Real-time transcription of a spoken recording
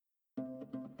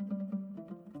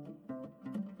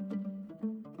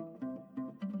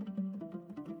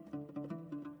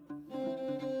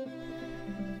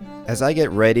As I get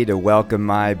ready to welcome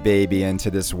my baby into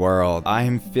this world, I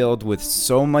am filled with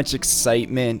so much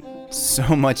excitement,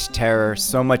 so much terror,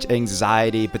 so much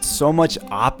anxiety, but so much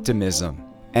optimism.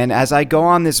 And as I go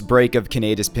on this break of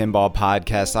Kaneda's Pinball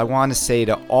Podcast, I want to say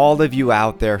to all of you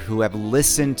out there who have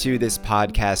listened to this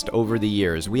podcast over the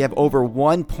years, we have over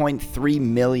 1.3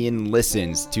 million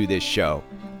listens to this show.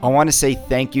 I want to say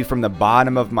thank you from the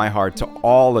bottom of my heart to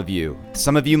all of you.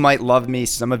 Some of you might love me,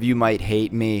 some of you might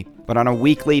hate me, but on a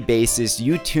weekly basis,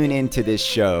 you tune into this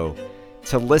show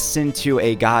to listen to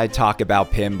a guy talk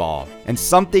about pinball. And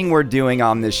something we're doing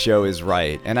on this show is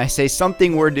right. And I say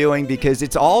something we're doing because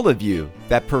it's all of you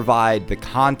that provide the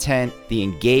content, the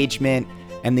engagement,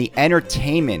 and the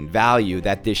entertainment value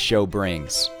that this show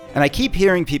brings. And I keep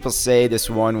hearing people say this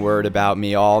one word about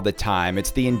me all the time.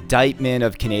 It's the indictment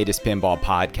of Kaneda's Pinball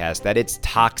Podcast, that it's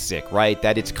toxic, right?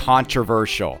 That it's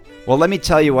controversial. Well, let me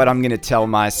tell you what I'm going to tell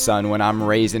my son when I'm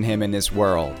raising him in this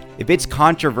world. If it's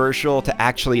controversial to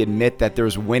actually admit that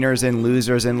there's winners and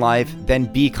losers in life, then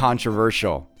be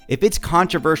controversial. If it's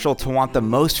controversial to want the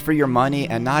most for your money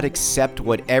and not accept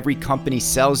what every company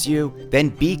sells you, then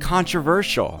be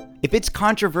controversial. If it's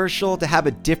controversial to have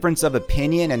a difference of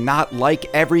opinion and not like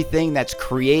everything that's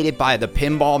created by the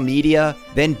pinball media,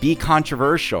 then be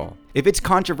controversial. If it's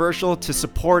controversial to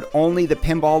support only the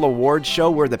Pinball Awards show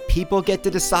where the people get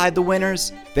to decide the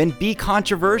winners, then be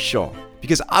controversial.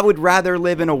 Because I would rather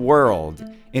live in a world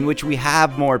in which we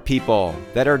have more people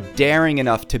that are daring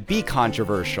enough to be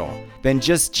controversial than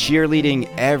just cheerleading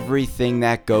everything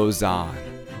that goes on.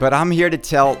 But I'm here to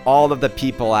tell all of the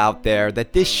people out there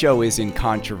that this show isn't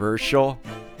controversial.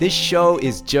 This show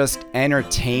is just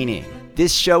entertaining.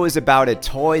 This show is about a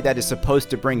toy that is supposed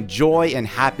to bring joy and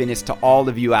happiness to all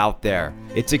of you out there.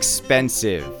 It's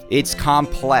expensive, it's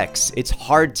complex, it's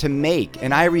hard to make,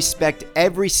 and I respect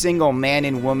every single man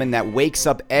and woman that wakes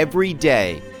up every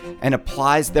day and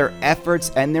applies their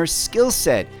efforts and their skill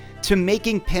set to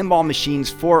making pinball machines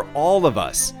for all of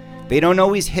us. They don't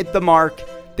always hit the mark.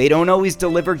 They don't always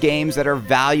deliver games that are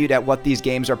valued at what these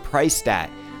games are priced at.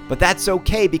 But that's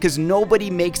okay because nobody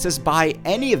makes us buy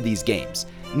any of these games.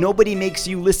 Nobody makes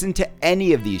you listen to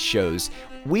any of these shows.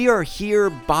 We are here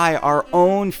by our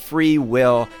own free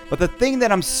will. But the thing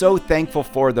that I'm so thankful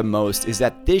for the most is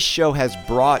that this show has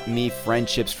brought me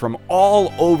friendships from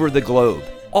all over the globe.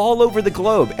 All over the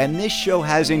globe. And this show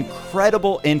has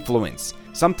incredible influence.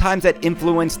 Sometimes that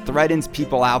influence threatens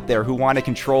people out there who want to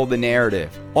control the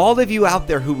narrative. All of you out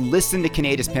there who listen to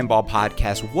Kaneda's Pinball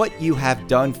Podcast, what you have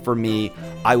done for me,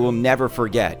 I will never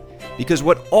forget. Because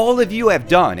what all of you have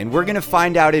done, and we're going to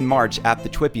find out in March at the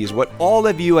Twippies, what all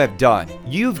of you have done,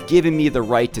 you've given me the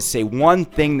right to say one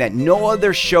thing that no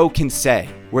other show can say.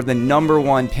 We're the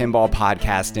 #1 pinball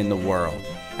podcast in the world.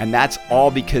 And that's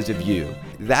all because of you.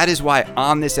 That is why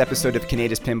on this episode of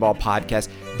Kaneda's Pinball Podcast,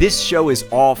 this show is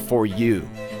all for you.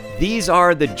 These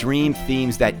are the dream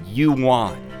themes that you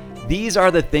want. These are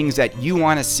the things that you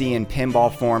want to see in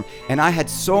pinball form. And I had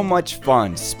so much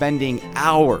fun spending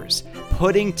hours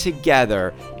putting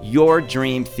together your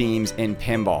dream themes in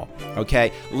pinball.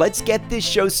 Okay, let's get this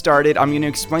show started. I'm going to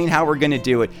explain how we're going to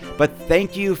do it. But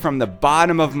thank you from the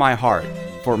bottom of my heart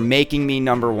for making me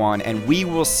 #1, and we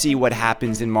will see what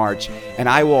happens in March, and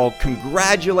I will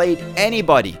congratulate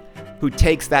anybody who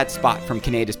takes that spot from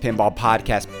Kaneda's Pinball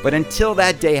Podcast. But until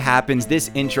that day happens, this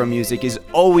intro music is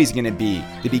always going to be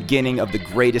the beginning of the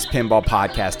greatest pinball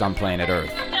podcast on planet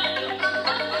Earth.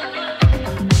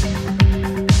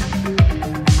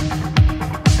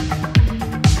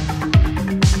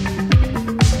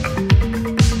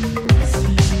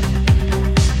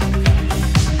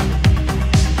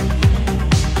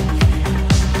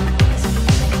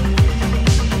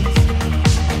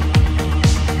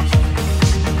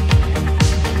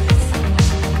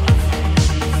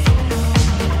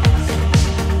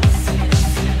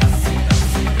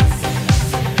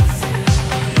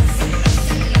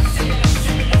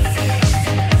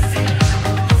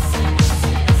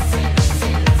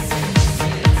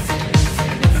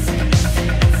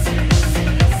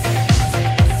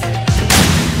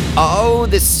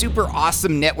 The super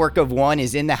awesome network of one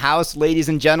is in the house, ladies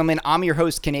and gentlemen. I'm your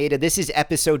host, Kaneda. This is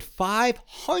episode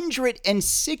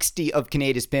 560 of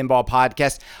Kaneda's Pinball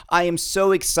Podcast. I am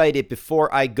so excited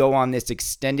before I go on this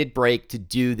extended break to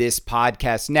do this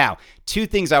podcast. Now, two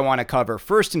things I want to cover.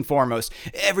 First and foremost,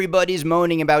 everybody's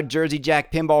moaning about Jersey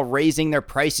Jack Pinball raising their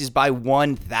prices by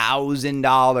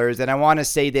 $1,000. And I want to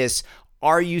say this.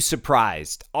 Are you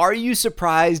surprised? Are you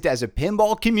surprised as a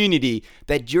pinball community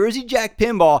that Jersey Jack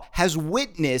Pinball has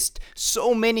witnessed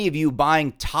so many of you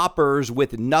buying toppers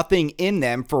with nothing in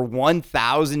them for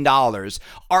 $1,000?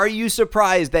 Are you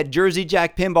surprised that Jersey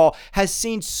Jack Pinball has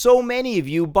seen so many of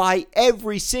you buy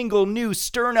every single new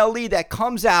Stern LE that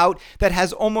comes out that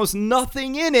has almost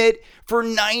nothing in it for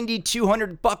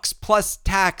 $9,200 plus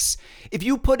tax? If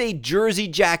you put a Jersey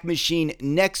Jack machine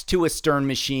next to a Stern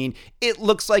machine, it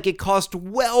looks like it cost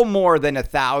well more than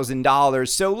 $1,000.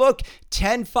 So look,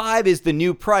 $10,500 is the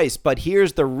new price, but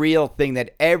here's the real thing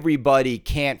that everybody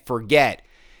can't forget.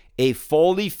 A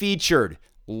fully featured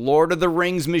Lord of the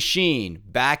Rings machine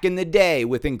back in the day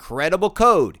with incredible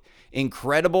code,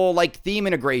 incredible theme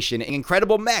integration,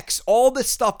 incredible mechs, all the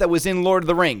stuff that was in Lord of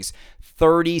the Rings,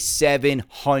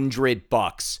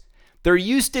 $3,700. There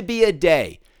used to be a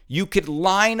day you could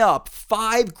line up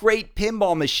 5 great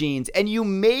pinball machines and you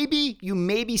maybe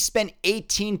spent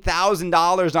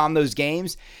 $18,000 on those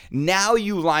games. Now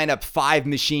you line up 5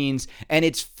 machines and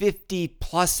it's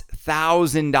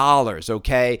 $50,000+,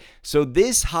 okay? So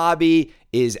this hobby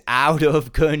is out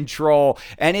of control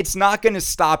and it's not going to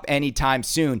stop anytime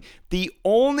soon. The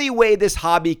only way this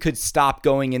hobby could stop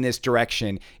going in this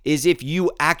direction is if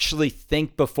you actually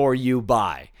think before you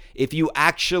buy. If you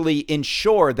actually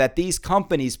ensure that these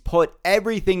companies put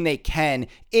everything they can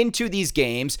into these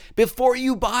games before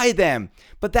you buy them.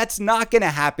 But that's not going to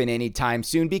happen anytime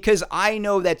soon because I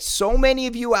know that so many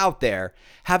of you out there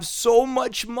have so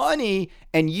much money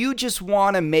and you just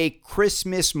want to make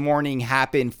Christmas morning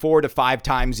happen 4 to 5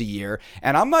 times a year.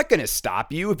 And I'm not going to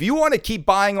stop you. If you want to keep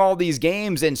buying all these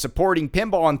games and supporting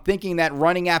pinball and thinking that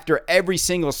running after every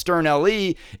single Stern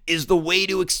LE is the way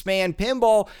to expand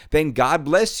pinball, then God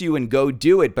bless you and go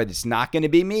do it. But it's not going to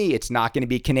be me. It's not going to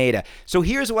be Kaneda. So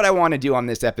here's what I want to do on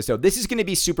this episode. This is going to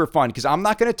be super fun because I'm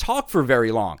not going to talk for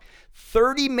very long.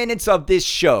 30 minutes of this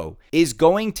show is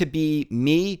going to be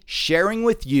me sharing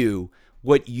with you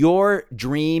what your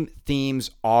dream themes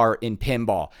are in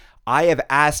pinball. I have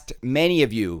asked many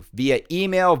of you via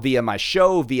email, via my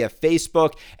show, via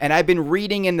Facebook, and I've been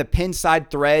reading in the Pinside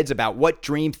threads about what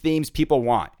dream themes people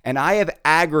want. And I have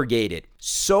aggregated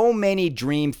so many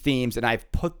dream themes and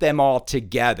I've put them all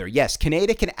together. Yes,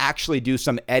 Kaneda can actually do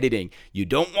some editing. You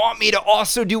don't want me to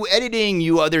also do editing,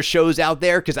 you other shows out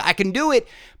there, because I can do it,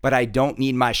 but I don't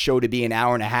need my show to be an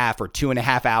hour and a half or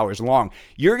 2.5 hours long.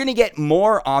 You're going to get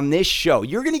more on this show.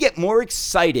 You're going to get more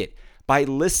excited by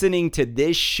listening to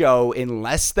this show in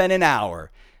less than an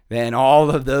hour than all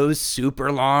of those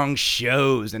super long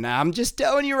shows. And I'm just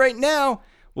telling you right now,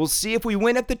 we'll see if we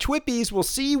win at the Twippies. We'll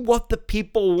see what the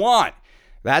people want.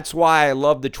 That's why I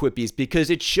love the Twippies, because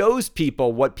it shows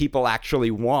people what people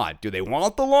actually want. Do they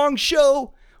want the long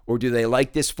show or do they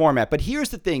like this format? But here's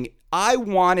the thing. I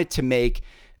wanted to make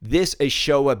this a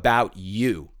show about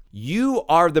you. You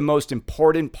are the most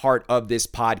important part of this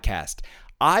podcast.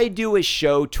 I do a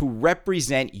show to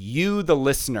represent you, the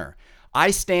listener.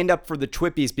 I stand up for the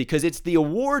Twippies because it's the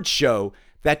award show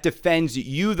that defends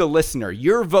you, the listener.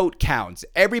 Your vote counts.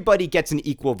 Everybody gets an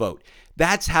equal vote.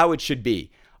 That's how it should be.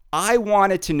 I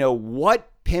wanted to know what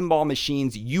pinball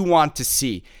machines you want to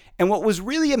see. And what was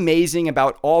really amazing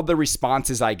about all the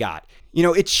responses I got,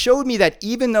 it showed me that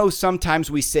even though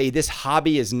sometimes we say this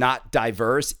hobby is not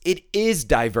diverse, it is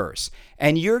diverse.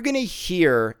 And you're going to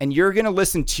hear and you're going to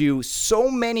listen to so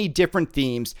many different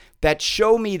themes that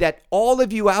show me that all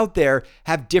of you out there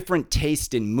have different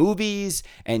taste in movies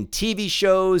and TV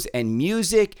shows and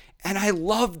music. And I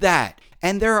love that.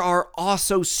 And there are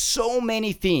also so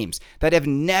many themes that have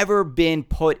never been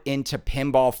put into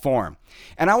pinball form.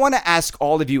 And I want to ask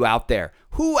all of you out there,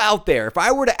 who out there, if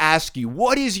I were to ask you,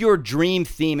 what is your dream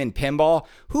theme in pinball?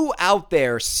 Who out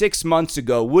there 6 months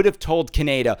ago would have told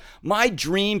Kaneda, my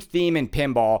dream theme in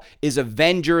pinball is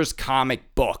Avengers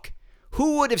comic book?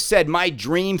 Who would have said my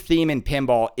dream theme in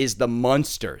pinball is the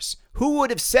Munsters? Who would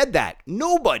have said that?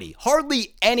 Nobody.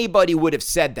 Hardly anybody would have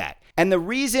said that. And the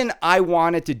reason I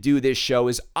wanted to do this show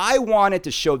is I wanted to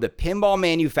show the pinball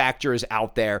manufacturers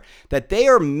out there that they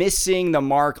are missing the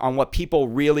mark on what people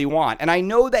really want. And I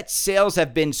know that sales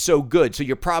have been so good. So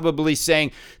you're probably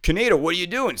saying, Kaneda, what are you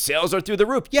doing? Sales are through the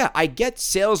roof. Yeah, I get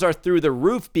sales are through the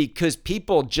roof because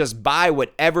people just buy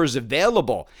whatever's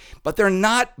available. But they're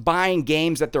not buying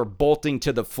games that they're bolting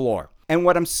to the floor. And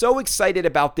what I'm so excited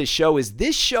about this show is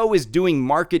doing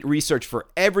market research for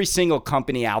every single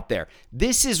company out there.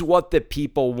 This is what the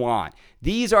people want.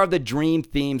 These are the dream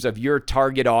themes of your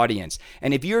target audience.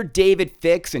 And if you're David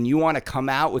Fix and you want to come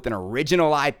out with an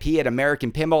original IP at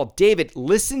American Pinball, David,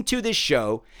 listen to this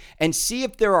show and see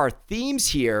if there are themes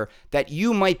here that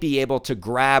you might be able to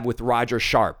grab with Roger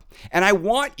Sharp. And I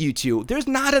want you to. There's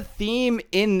not a theme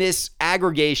in this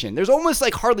aggregation. There's almost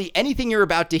like hardly anything you're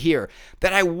about to hear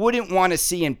that I wouldn't want to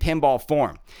see in pinball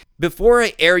form. Before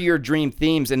I air your dream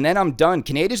themes, and then I'm done,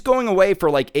 Canada's going away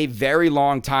for like a very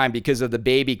long time because of the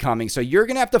baby coming. So you're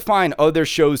going to have to find other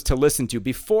shows to listen to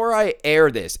before I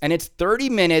air this. And it's 30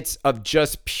 minutes of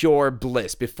just pure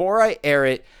bliss. Before I air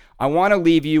it, I want to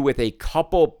leave you with a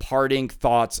couple parting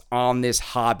thoughts on this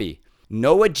hobby.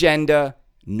 No agenda,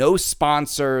 no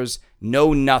sponsors,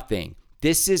 no nothing.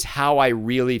 This is how I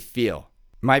really feel.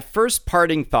 My first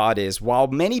parting thought is, while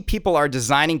many people are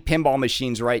designing pinball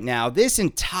machines right now, this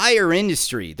entire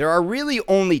industry, there are really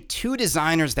only two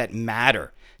designers that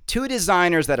matter. Two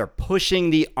designers that are pushing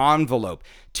the envelope.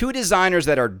 Two designers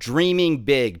that are dreaming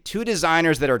big. Two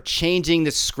designers that are changing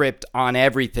the script on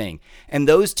everything. And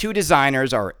those two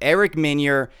designers are Eric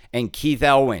Meunier and Keith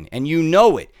Elwin. And you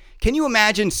know it. Can you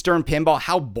imagine Stern Pinball,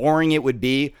 how boring it would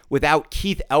be without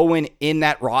Keith Elwin in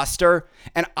that roster?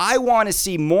 And I want to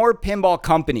see more pinball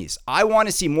companies.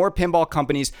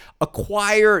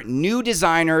 Acquire new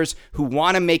designers who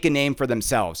want to make a name for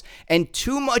themselves. And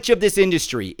too much of this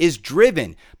industry is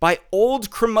driven by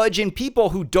old curmudgeon people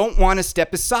who don't want to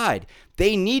step aside.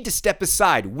 They need to step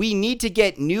aside. We need to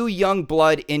get new young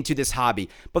blood into this hobby.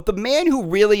 But the man who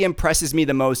really impresses me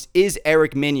the most is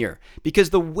Eric Meunier, because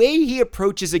the way he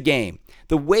approaches a game,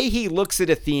 the way he looks at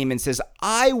a theme and says,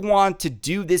 I want to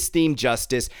do this theme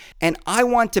justice, and I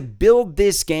want to build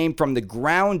this game from the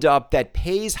ground up that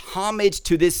pays homage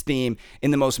to this theme in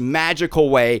the most magical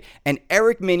way. And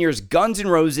Eric Meunier's Guns N'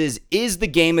 Roses is the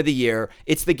game of the year.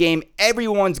 It's the game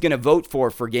everyone's going to vote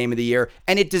for game of the year,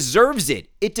 and it deserves it.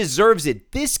 It deserves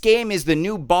it. This game is the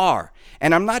new bar.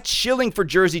 And I'm not shilling for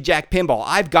Jersey Jack Pinball.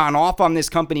 I've gone off on this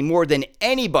company more than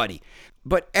anybody.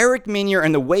 But Eric Meunier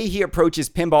and the way he approaches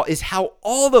pinball is how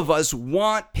all of us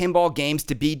want pinball games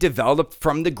to be developed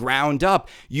from the ground up.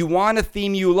 You want a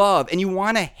theme you love, and you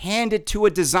want to hand it to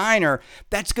a designer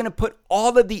that's going to put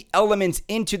all of the elements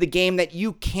into the game that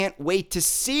you can't wait to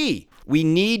see. We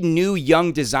need new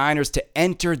young designers to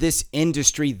enter this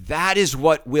industry. That is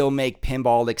what will make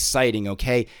pinball exciting,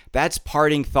 okay? That's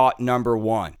parting thought number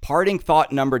one. Parting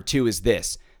thought number two is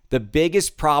this. The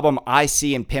biggest problem I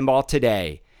see in pinball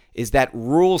today is that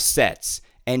rule sets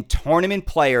and tournament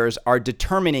players are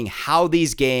determining how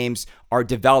these games are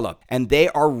developed, and they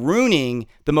are ruining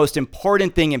the most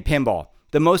important thing in pinball.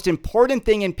 The most important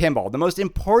thing in pinball, the most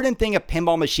important thing a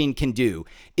pinball machine can do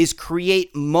is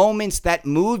create moments that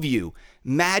move you,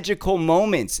 magical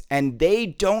moments, and they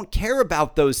don't care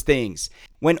about those things.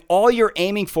 When all you're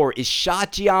aiming for is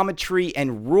shot geometry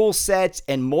and rule sets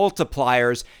and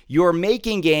multipliers, you're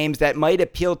making games that might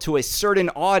appeal to a certain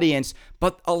audience,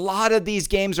 but a lot of these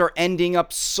games are ending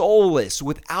up soulless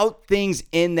without things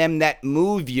in them that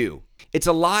move you. It's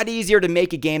a lot easier to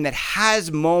make a game that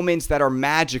has moments that are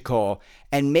magical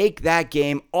and make that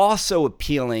game also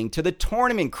appealing to the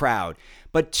tournament crowd.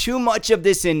 But too much of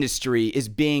this industry is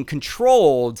being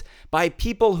controlled by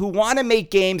people who want to make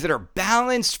games that are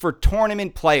balanced for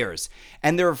tournament players.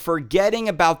 And they're forgetting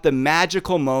about the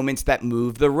magical moments that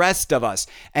move the rest of us.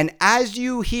 And as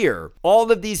you hear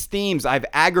all of these themes I've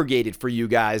aggregated for you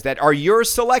guys that are your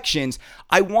selections,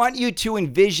 I want you to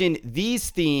envision these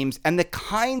themes and the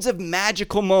kinds of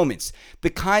magical moments, the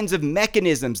kinds of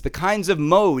mechanisms, the kinds of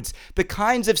modes, the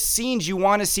kinds of scenes you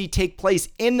want to see take place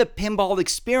in the pinball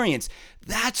experience.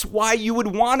 That's why you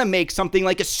would want to make something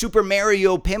like a Super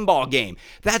Mario pinball game.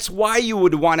 That's why you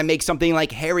would want to make something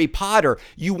like Harry Potter.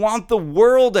 You want the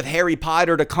world of Harry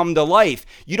Potter to come to life.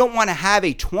 You don't want to have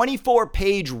a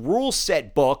 24-page rule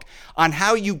set book on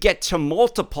how you get to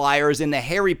multipliers in the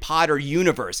Harry Potter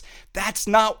universe. That's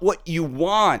not what you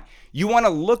want. You want to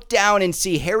look down and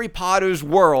see Harry Potter's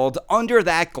world under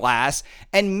that glass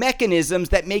and mechanisms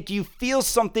that make you feel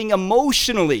something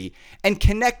emotionally and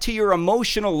connect to your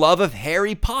emotional love of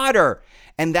Harry Potter.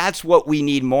 And that's what we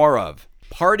need more of.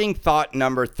 Parting thought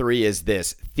number 3 is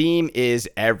this. Theme is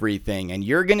everything. And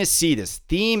you're going to see this.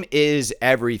 Theme is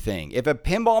everything. If a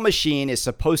pinball machine is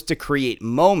supposed to create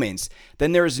moments,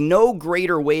 then there's no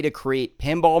greater way to create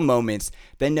pinball moments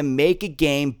than to make a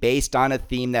game based on a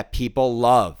theme that people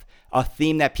love. a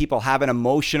theme that people have an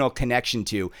emotional connection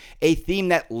to, a theme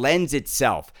that lends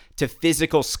itself to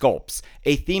physical sculpts,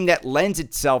 a theme that lends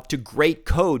itself to great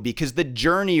code because the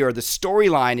journey or the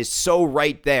storyline is so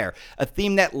right there, a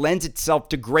theme that lends itself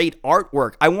to great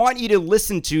artwork. I want you to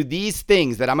listen to these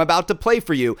things that I'm about to play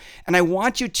for you, and I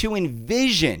want you to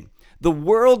envision the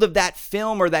world of that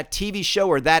film or that TV show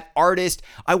or that artist.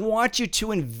 I want you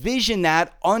to envision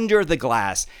that under the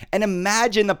glass and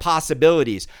imagine the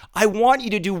possibilities. I want you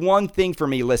to do one thing for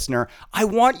me, listener. I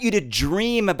want you to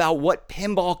dream about what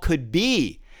pinball could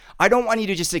be. I don't want you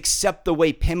to just accept the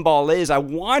way pinball is. I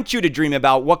want you to dream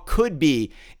about what could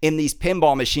be in these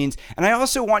pinball machines. And I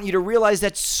also want you to realize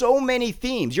that so many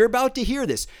themes, you're about to hear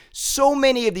this, so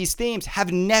many of these themes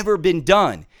have never been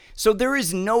done. So there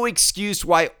is no excuse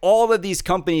why all of these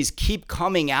companies keep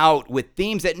coming out with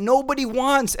themes that nobody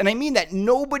wants. And I mean that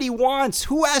nobody wants.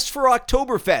 Who asked for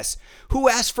Oktoberfest? Who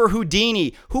asked for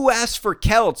Houdini? Who asked for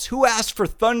Celts? Who asked for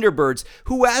Thunderbirds?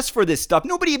 Who asked for this stuff?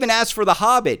 Nobody even asked for The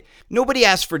Hobbit. Nobody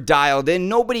asked for Dialed In.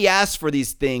 Nobody asked for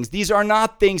these things. These are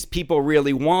not things people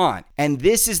really want. And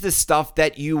this is the stuff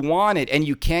that you wanted. And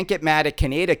you can't get mad at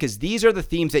Kaneda because these are the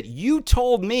themes that you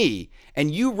told me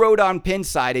and you wrote on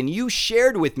Pinside and you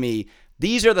shared with me.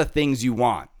 These are the things you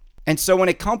want. And so when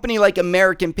a company like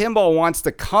American Pinball wants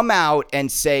to come out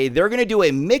and say they're going to do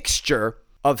a mixture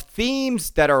of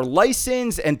themes that are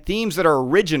licensed and themes that are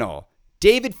original,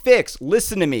 David Fix,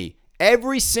 listen to me.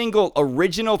 Every single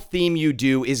original theme you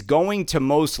do is going to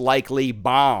most likely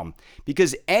bomb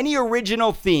because any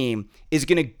original theme is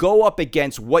going to go up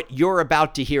against what you're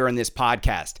about to hear in this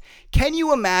podcast. Can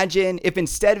you imagine if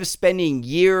instead of spending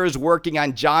years working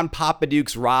on John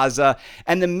Papaduke's Raza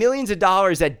and the millions of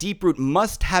dollars that Deeproot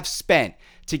must have spent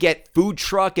to get Food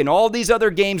Truck and all these other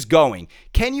games going,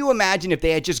 can you imagine if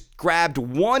they had just grabbed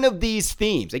one of these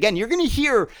themes? Again, you're going to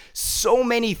hear so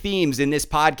many themes in this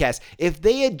podcast. If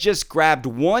they had just grabbed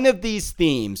one of these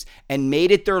themes and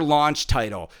made it their launch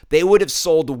title, they would have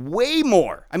sold way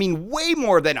more. I mean, way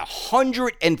more than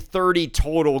 130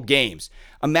 total games.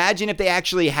 Imagine if they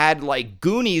actually had like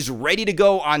Goonies ready to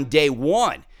go on day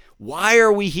one. Why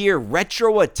are we here?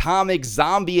 Retro Atomic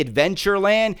Zombie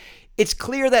Adventureland? It's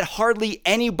clear that hardly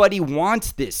anybody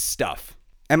wants this stuff.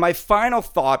 And my final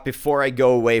thought before I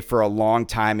go away for a long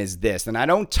time is this, and I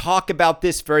don't talk about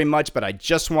this very much, but I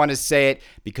just want to say it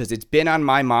because it's been on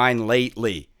my mind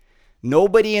lately.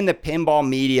 Nobody in the pinball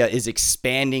media is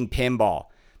expanding pinball.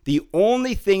 The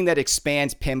only thing that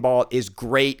expands pinball is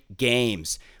great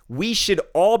games. We should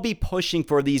all be pushing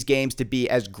for these games to be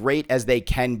as great as they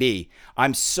can be.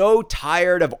 I'm so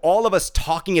tired of all of us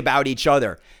talking about each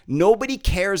other. Nobody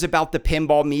cares about the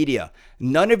pinball media.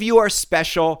 None of you are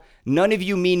special. None of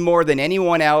you mean more than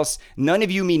anyone else. None of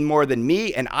you mean more than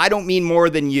me, and I don't mean more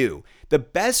than you. The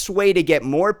best way to get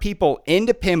more people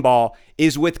into pinball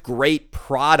is with great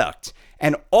product.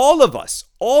 And all of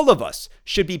us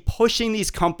should be pushing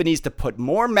these companies to put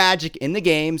more magic in the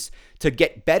games, to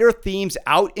get better themes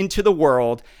out into the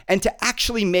world, and to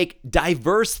actually make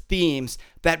diverse themes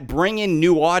that bring in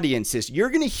new audiences.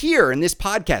 You're going to hear in this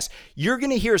podcast, you're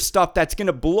going to hear stuff that's going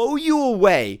to blow you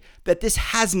away that this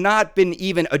has not been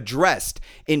even addressed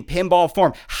in pinball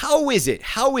form. How is it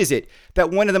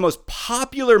that one of the most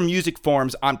popular music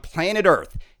forms on planet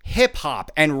Earth, hip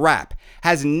hop and rap,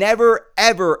 has never,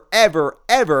 ever, ever,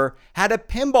 ever had a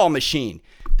pinball machine?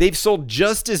 They've sold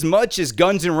just as much as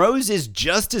Guns N' Roses,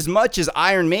 just as much as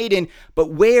Iron Maiden,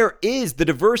 but where is the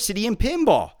diversity in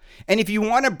pinball? And if you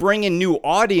want to bring in new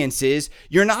audiences,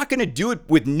 you're not going to do it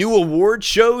with new award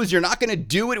shows. You're not going to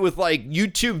do it with like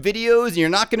YouTube videos. And you're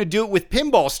not going to do it with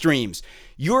pinball streams.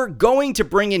 You're going to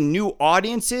bring in new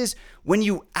audiences when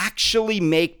you actually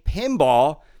make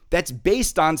pinball that's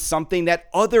based on something that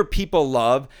other people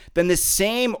love than the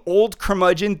same old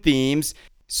curmudgeon themes.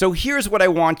 So here's what I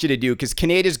want you to do, because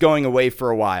Kaneda's going away for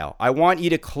a while. I want you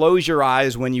to close your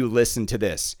eyes when you listen to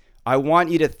this. I want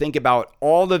you to think about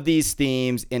all of these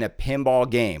themes in a pinball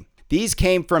game. These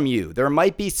came from you. There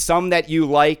might be some that you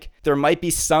like. There might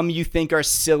be some you think are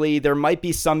silly. There might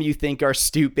be some you think are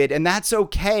stupid, and that's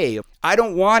okay. I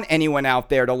don't want anyone out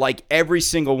there to like every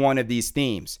single one of these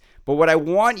themes. But what I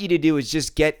want you to do is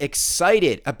just get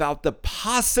excited about the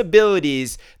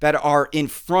possibilities that are in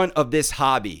front of this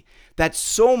hobby. That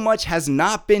so much has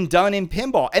not been done in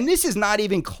pinball. And this is not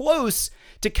even close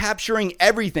to capturing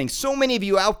everything. So many of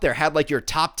you out there had like your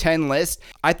top 10 list.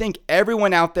 I think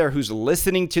everyone out there who's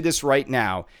listening to this right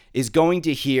now is going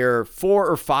to hear 4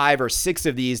 or 5 or 6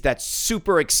 of these that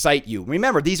super excite you.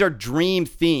 Remember, these are dream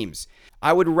themes.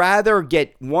 I would rather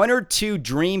get 1 or 2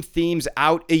 dream themes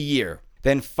out a year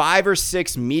than 5 or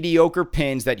 6 mediocre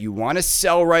pins that you want to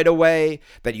sell right away,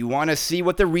 that you want to see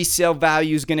what the resale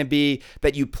value is going to be,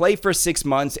 that you play for 6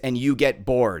 months and you get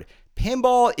bored.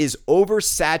 Pinball is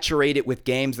oversaturated with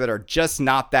games that are just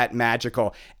not that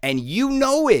magical, and you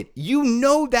know it. You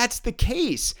know that's the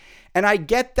case. And I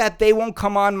get that they won't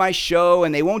come on my show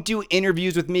and they won't do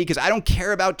interviews with me because I don't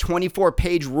care about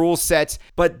 24-page rule sets,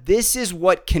 but this is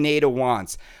what Kaneda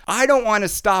wants. I don't want to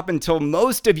stop until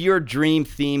most of your dream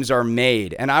themes are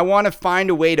made, and I want to find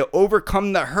a way to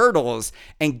overcome the hurdles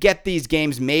and get these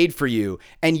games made for you.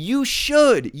 And you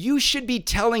should be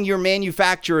telling your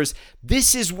manufacturers,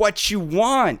 this is what you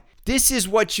want. This is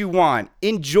what you want.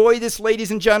 Enjoy this, ladies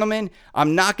and gentlemen.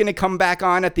 I'm not going to come back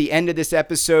on at the end of this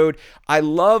episode. I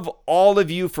love all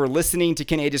of you for listening to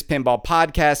Kaneda's Pinball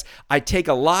Podcast. I take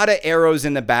a lot of arrows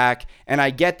in the back, and I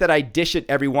get that I dish it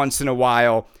every once in a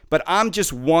while, but I'm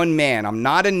just one man. I'm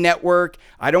not a network.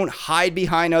 I don't hide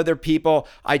behind other people.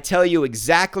 I tell you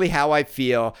exactly how I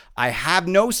feel. I have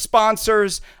no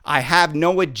sponsors. I have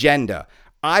no agenda.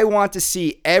 I want to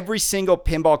see every single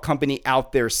pinball company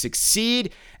out there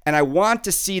succeed, and I want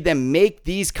to see them make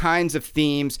these kinds of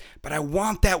themes, but I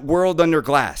want that world under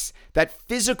glass, that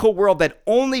physical world that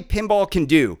only pinball can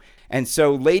do. And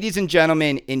so, ladies and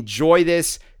gentlemen, enjoy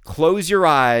this, close your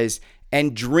eyes,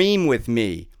 and dream with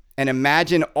me, and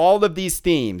imagine all of these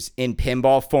themes in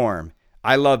pinball form.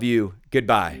 I love you.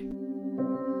 Goodbye.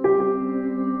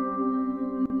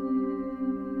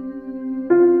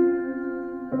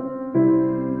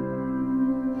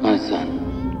 My son,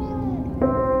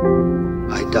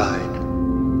 I died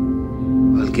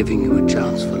while giving you a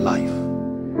chance for life.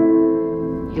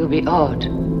 You'll be odd,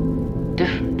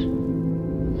 different.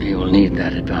 You will need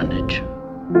that advantage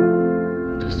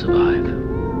to survive.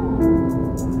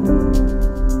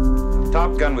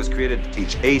 Top Gun was created to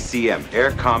teach ACM,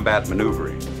 air combat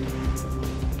maneuvering,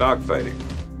 dogfighting.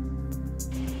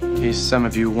 In case some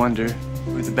of you wonder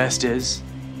who the best is,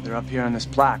 they're up here on this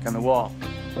plaque on the wall.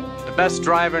 The best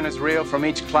driver in his reel from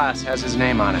each class has his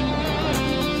name on it.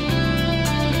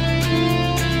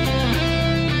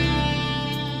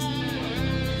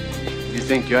 You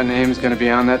think your name's gonna be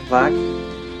on that plaque?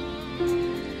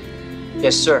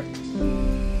 Yes, sir.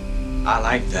 I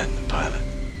like that in the pilot.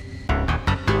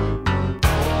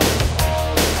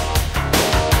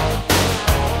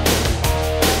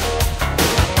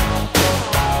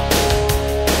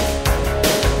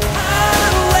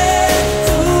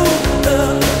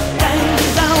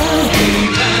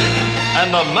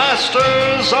 And the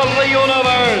masters of the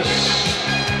universe.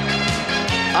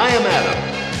 I am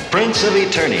Adam, Prince of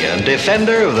Eternia and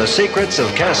defender of the secrets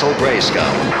of Castle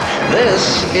Grayskull.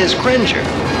 This is Cringer,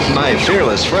 my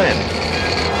fearless friend.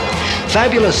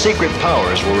 Fabulous secret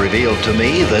powers were revealed to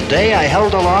me the day I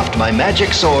held aloft my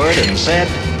magic sword and said,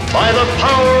 "By the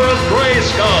power of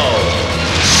Grayskull!"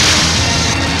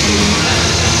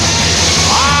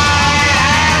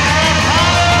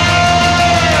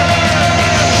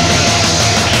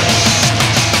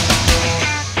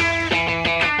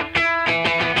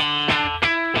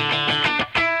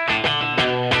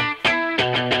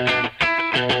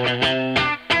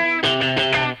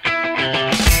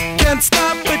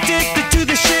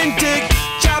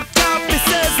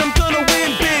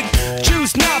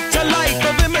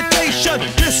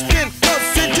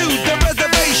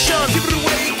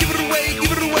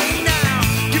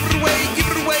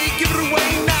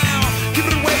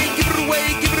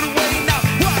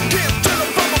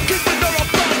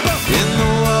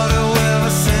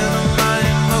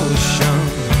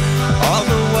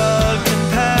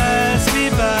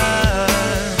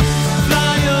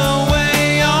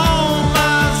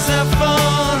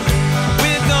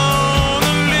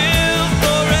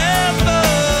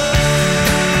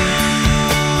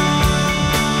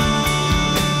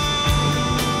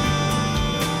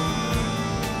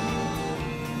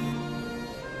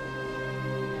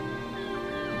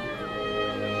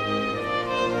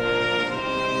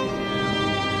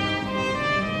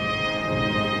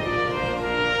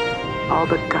 All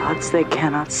the gods, they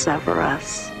cannot sever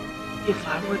us. If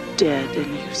I were dead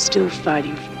and you still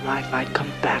fighting for life, I'd come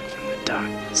back from the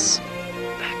darkness,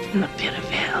 back from the pit of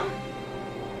hell,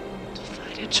 to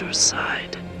fight at your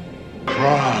side.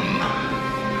 Crom,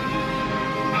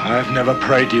 I've never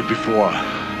prayed you before.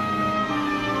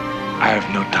 I have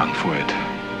no tongue for it.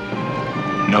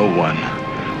 No one,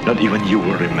 not even you,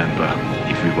 will remember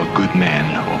if we were good men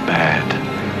or bad,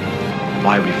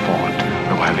 why we fought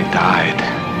or why we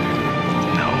died.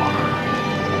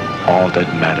 All that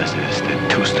matters is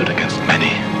that two stood against many.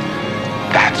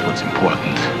 That's what's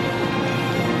important.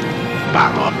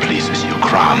 Balor pleases you,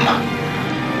 Crom.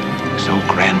 So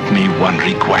grant me one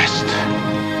request.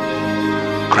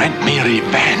 Grant me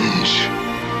revenge.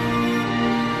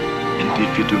 And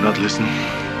if you do not listen,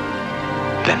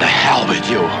 then the hell with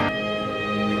you.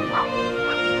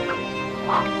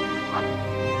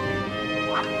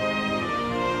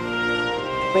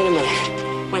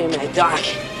 Wait a minute, Doc.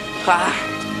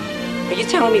 Are you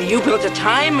telling me you built a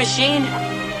time machine?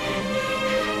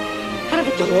 Out of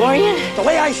a DeLorean? The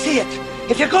way I see it,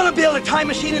 if you're gonna build a time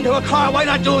machine into a car, why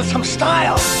not do it with some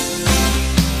style?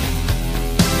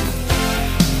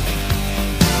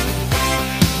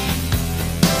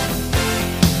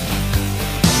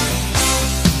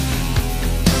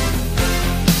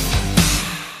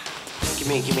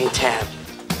 Give me a tab.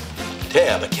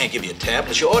 Tab? I can't give you a tab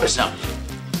unless you order something.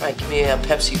 All right, give me a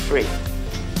Pepsi free.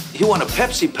 You want a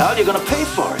Pepsi, pal? You're gonna pay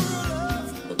for it.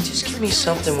 Look, just give me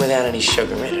something without any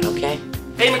sugar in it, okay?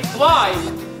 Hey, McFly!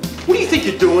 What do you think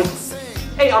you're doing?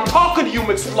 Hey, I'm talking to you,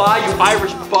 McFly, you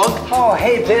Irish bug. Oh,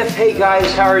 hey, Biff. Hey,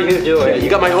 guys. How are you doing? Yeah, you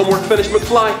got my homework finished,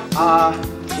 McFly?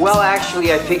 Well,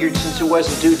 actually, I figured since it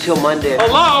wasn't due till Monday.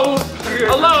 Hello?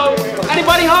 Hello?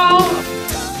 Anybody home?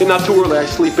 Hey, not too early. I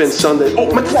sleep in Sunday. Oh,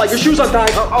 McFly, your shoes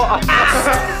untied.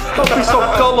 Don't be so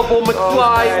gullible,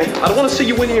 McFly. Okay. I don't want to see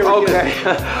you in here again. Okay.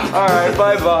 All right,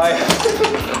 bye-bye.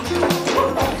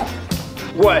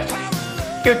 What?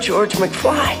 You're George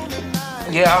McFly.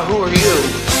 Yeah, who are you?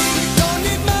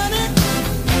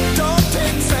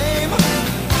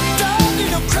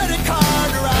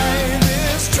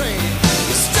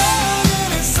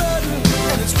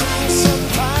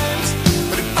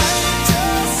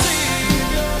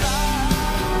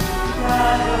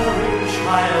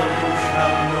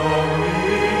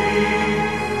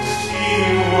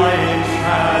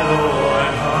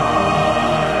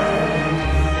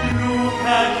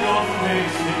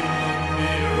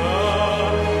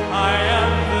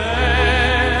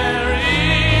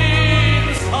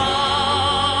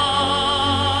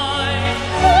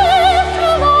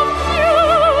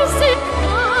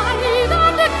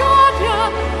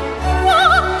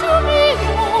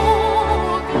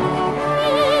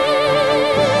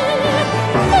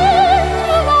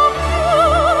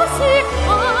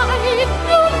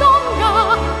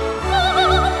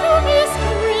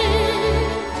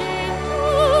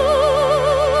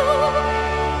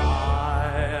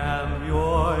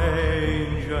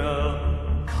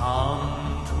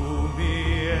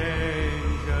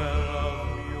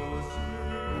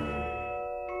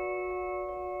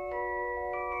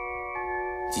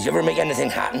 Did you ever make anything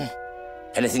happen?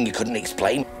 Anything you couldn't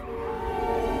explain?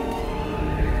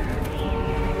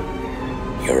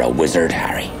 You're a wizard,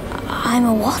 Harry. I'm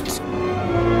a what?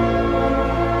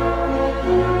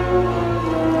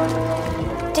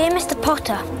 Dear Mr.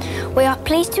 Potter, we are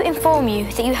pleased to inform you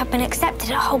that you have been accepted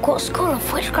at Hogwarts School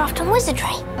of Witchcraft and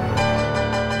Wizardry.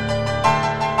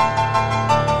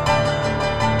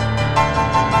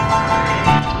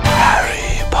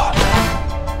 Harry Potter,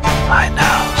 I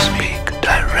now speak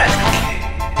directly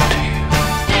to you.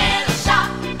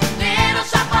 Little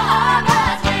shop for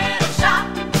Hogwarts,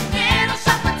 little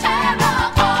shop for terror,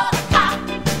 all the pop.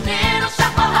 Little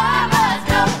shop for Hogwarts,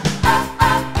 go, oh,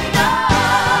 oh, go.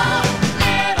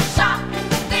 Little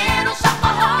shop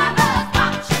for Hogwarts,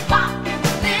 watch it walk.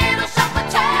 Little shop for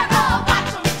terror,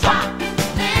 watch them drop.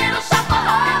 Little shop for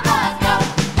Hogwarts, go,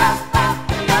 oh, oh,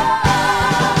 go.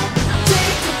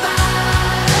 Take the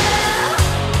bottle,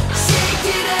 shake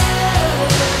it up,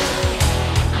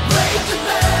 break the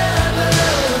bubble,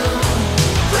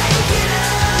 break it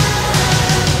up.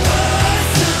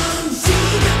 Some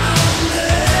sugar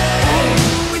only,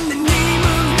 in the name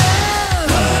of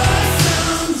love.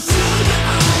 Some sugar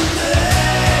only,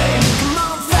 come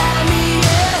on, fire me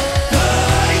up.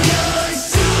 Your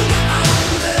sugar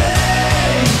only,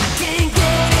 I can't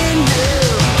get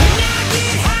enough. When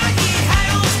I get high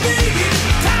on speed.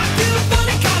 Time feel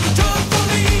funny 'cause it's joy for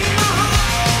me.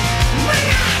 My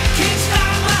heart can't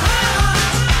stop my heart.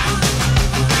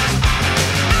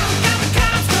 Got the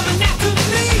cops coming after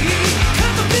me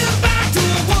 'cause I feel back to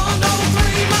a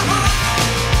 103.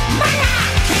 My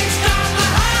heart can't stop my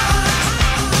heart.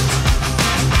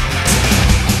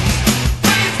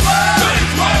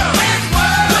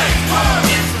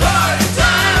 It's party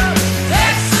time.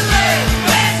 Excellent.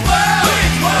 It's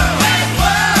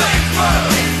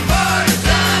party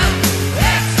time.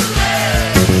 Excellent.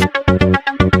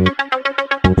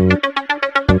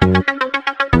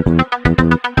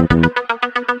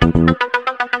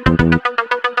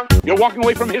 You're walking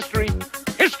away from history.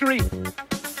 History!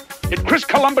 Did Chris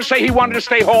Columbus say he wanted to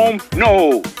stay home?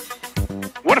 No.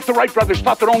 What if the Wright brothers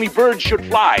thought that only birds should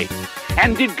fly?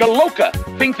 And did Galoka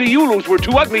think the Ulus were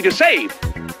too ugly to save?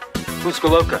 Who's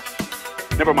Galoka?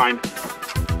 Never mind.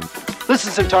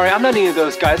 Listen, Centauri, I'm not any of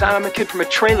those guys. I'm a kid from a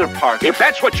trailer park. If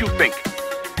that's what you think,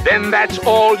 then that's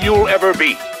all you'll ever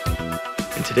be.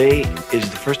 And today is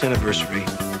the first anniversary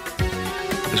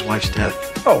of his wife's death.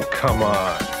 Oh, come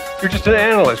on. You're just an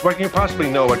analyst. What can you possibly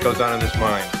know what goes on in his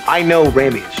mind? I know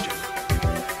Ramius,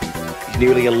 General. He's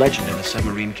nearly a legend in the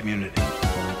submarine community.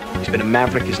 He's been a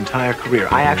maverick his entire career.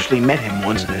 I actually met him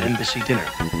once at an embassy dinner.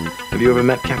 Have you ever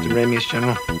met Captain Ramius,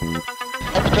 General?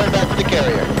 Have to turn back to the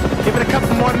carrier. Give it a couple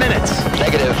more minutes.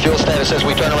 Negative. Fuel status says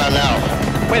we turn around now.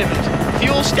 Wait a minute.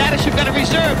 Fuel status, you've got a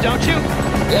reserve, don't you?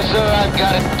 Yes, sir, I've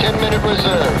got a 10-minute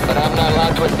reserve, but I'm not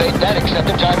allowed to invade that except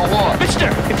in time of war.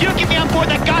 Mister, if you don't get me on board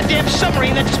that goddamn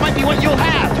submarine, that just might be what you'll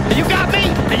have. And you got me,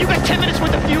 and you got 10 minutes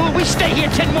worth of fuel, we stay here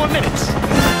 10 more minutes.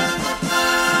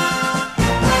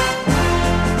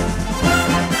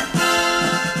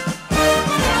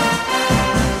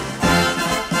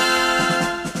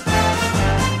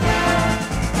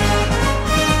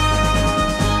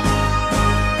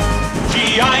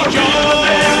 G.I. Joe,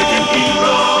 American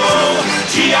hero.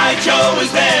 G.I. Joe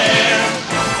is there.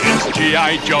 It's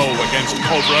G.I. Joe against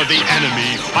Cobra, the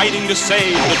enemy, fighting to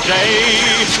save the day.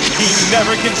 He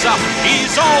never gives up,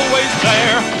 he's always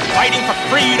there, fighting for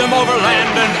freedom over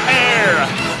land and air.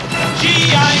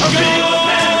 G.I. Joe,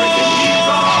 American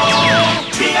hero.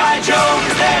 G.I. Joe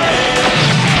is there.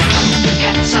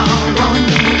 Thundercats are on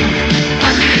the move.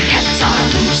 Thundercats are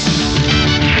loose.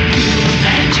 Feel the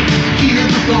magic, hear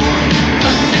the roar.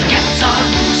 Thundercats are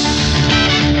loose.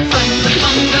 Thunder,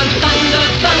 thunder, thunder,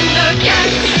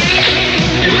 Thundercats.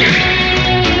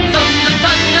 Thunder,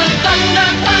 thunder, thunder,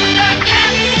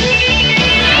 Thundercats.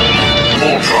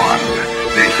 Voltron,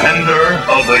 defender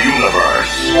of the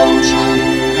universe.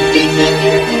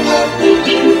 Defender of the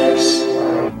universe.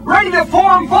 Ready to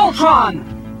form Voltron!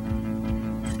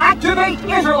 Activate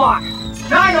interlock!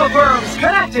 Dinoverms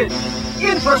connected!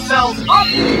 Infracells up!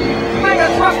 Mega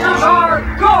thrusters are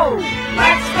go!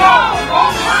 Let's go!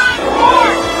 Voltron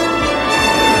force!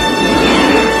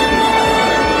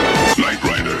 Knight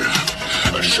Rider,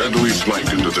 a shadowy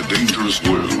flight into the dangerous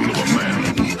world of a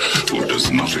man who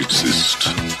does not exist.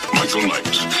 Michael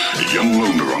Knight, a young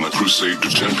loner on a crusade to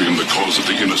champion the cause of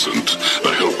the innocent,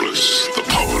 the helpless, the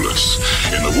powerless,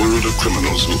 in a world of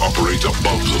criminals who operate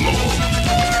above the law.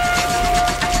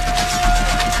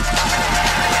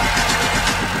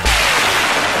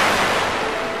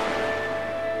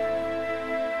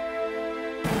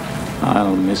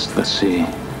 I'll miss the sea.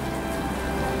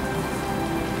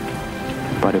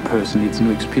 But a person needs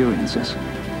new experiences.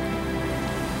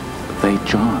 They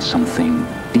jar something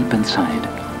deep inside,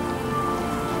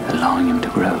 allowing him to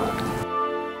grow.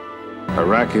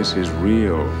 Arrakis is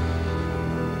real.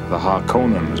 The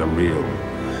Harkonnens are real.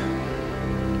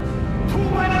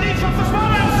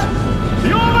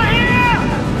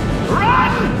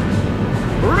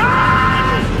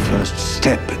 The first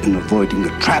step in avoiding a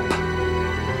trap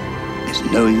is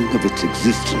knowing of its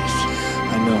existence.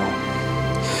 I know.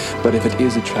 But if it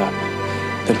is a trap,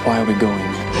 then why are we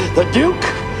going? The Duke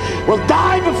will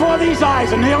die before these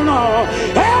eyes, and he'll know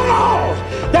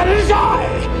that it is I,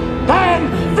 Dan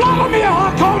Vladimir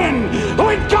Harkonnen, who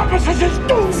encompasses his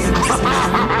doom.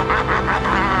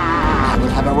 I will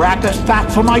have Arrakis back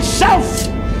for myself.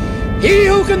 He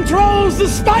who controls the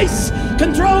spice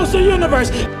controls the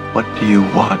universe. What do you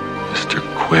want, Mr.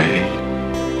 Quaid?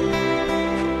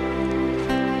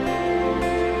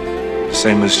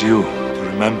 Same as you, to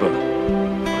remember.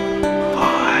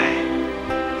 Why?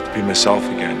 To be myself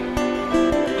again.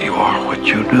 You are what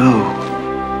you do.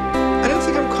 I don't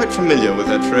think I'm quite familiar with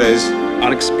that phrase.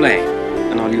 I'll explain,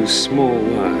 and I'll use small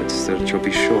words that you'll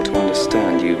be sure to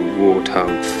understand, you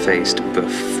warthog-faced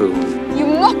buffoon. You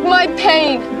mock my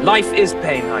pain! Life is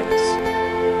pain, Highness.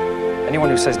 Anyone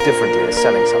who says differently is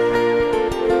selling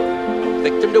something.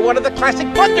 Victim to one of the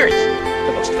classic blunders.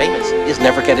 The most famous is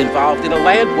never get involved in a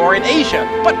land war in Asia,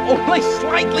 but only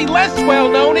slightly less well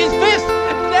known is this.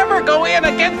 Never go in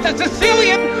against a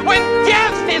Sicilian when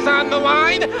death is on the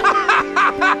line.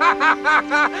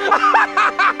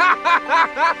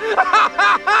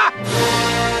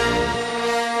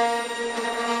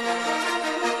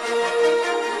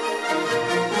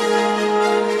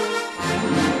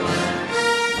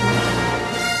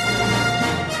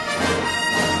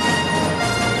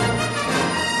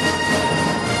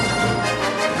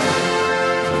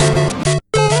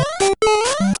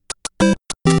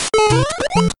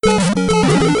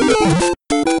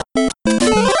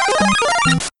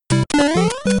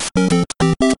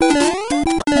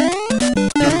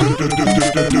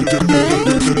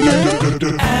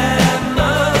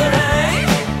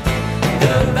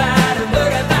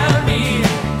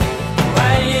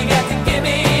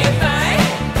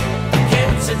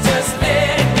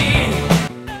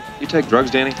 take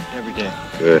drugs, Danny? Every day.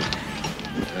 Good.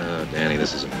 Danny,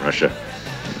 this isn't Russia.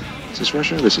 Is this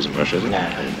Russia? This isn't Russia, is it? Nah.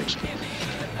 I didn't think so.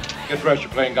 Good for us, you're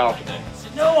playing golf today.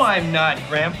 No, I'm not,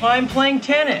 Grandpa. I'm playing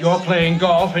tennis. You're playing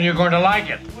golf and you're going to like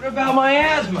it. What about my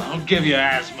asthma? I'll give you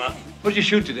asthma. What did you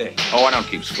shoot today? Oh, I don't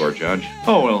keep score, Judge.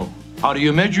 Oh, well, how do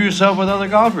you measure yourself with other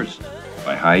golfers?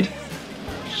 By height.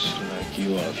 Slack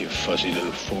you off, you fussy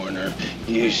little foreigner.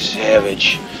 You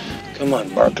savage. Come on,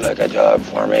 bark like a dog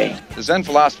for me. The Zen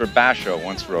philosopher Basho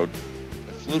once wrote,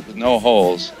 "A flute with no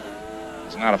holes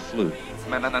is not a flute."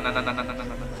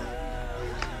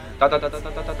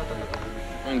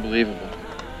 Unbelievable.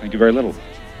 I do very little.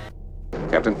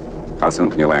 Captain, how soon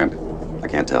can you land? I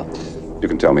can't tell. You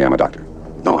can tell me I'm a doctor.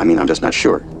 No, I mean, I'm just not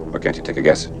sure. Why can't you take a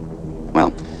guess?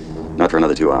 Well, not for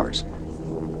another 2 hours.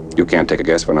 You can't take a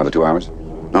guess for another 2 hours?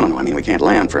 No. I mean, we can't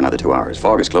land for another 2 hours.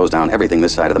 Fog has closed down everything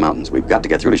this side of the mountains. We've got to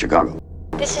get through to Chicago.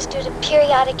 This is due to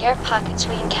periodic air pockets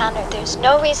we encounter. There's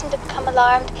no reason to become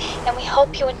alarmed, and we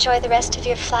hope you enjoy the rest of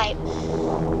your flight.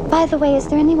 By the way, is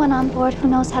there anyone on board who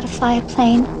knows how to fly a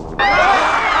plane?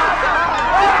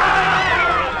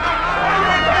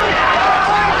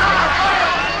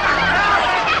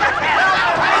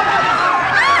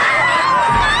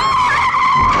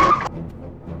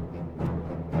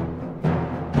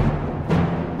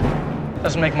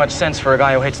 Doesn't make much sense for a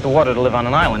guy who hates the water to live on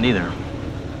an island either.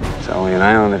 It's only an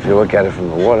island if you look at it from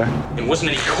the water. It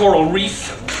wasn't any coral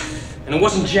reef, and it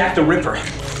wasn't Jack the Ripper.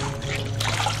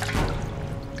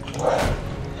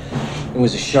 It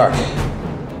was a shark.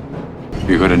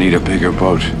 You're gonna need a bigger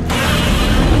boat.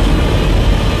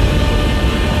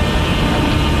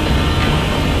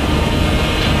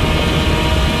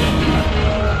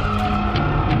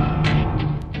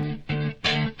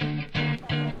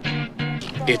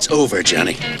 It's over,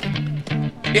 Johnny.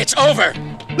 It's over!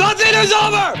 Nothing is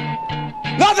over!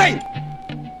 Nothing!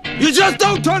 You just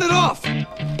don't turn it off!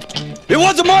 It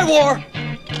wasn't my war!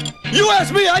 You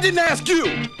asked me, I didn't ask you!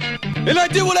 And I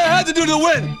did what I had to do to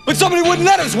win, but somebody wouldn't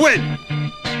let us win!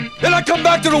 Then I come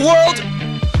back to the world,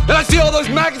 and I see all those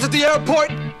maggots at the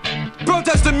airport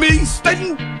protesting me,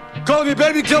 spitting, calling me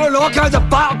baby killer and all kinds of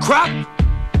vile crap!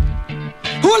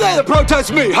 Who are they to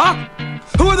protest me, huh?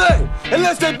 Who are they?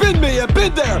 Unless they've been me and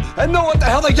been there and know what the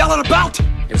hell they're yelling about!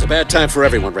 It was a bad time for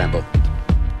everyone, Rambo.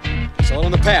 It's all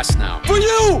in the past now. For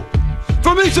you!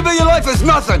 For me, civilian life is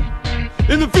nothing!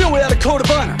 In the field, we had a code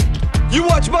of honor. You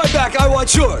watch my back, I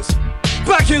watch yours.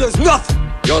 Back here, there's nothing!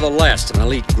 You're the last in an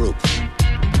elite group.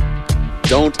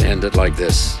 Don't end it like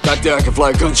this. Back there, I can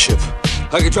fly a gunship.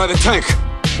 I can drive a tank.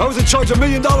 I was in charge of $1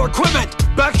 million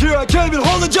equipment. Back here, I can't even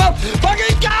hold a job.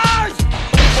 Fucking guys!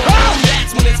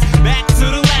 That's when it's back to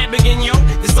the lab again, yo.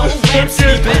 This old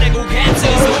rhapsody better go capture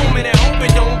this moment and hope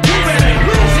it don't pass me.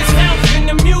 Lose yourself in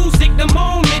the music the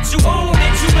moment you own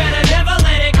it. You better never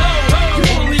let it go. You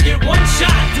only get one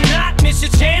shot. Do not miss your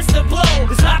chance to blow.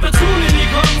 This opportunity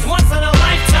comes once in a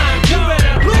lifetime. You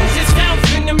better lose yourself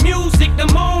in the music the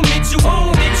moment you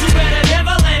own it. You better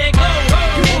never let it go.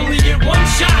 You only get one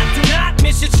shot. Do not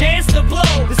miss your chance to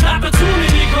blow. This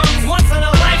opportunity comes once in a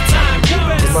lifetime. You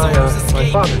better My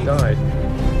father died.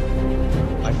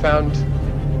 I found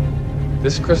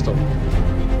this crystal.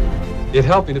 It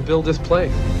helped me to build this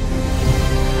place.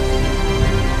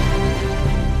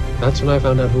 That's when I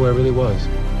found out who I really was.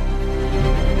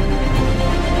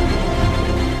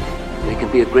 They can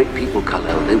be a great people,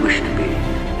 Kal-El. They wish to be.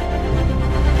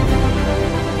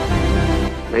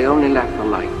 They only lack the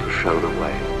light to show the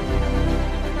way.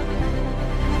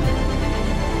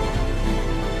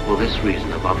 For this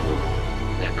reason above all,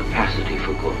 their capacity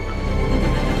for good,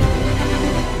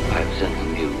 I have sent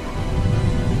them you,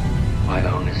 my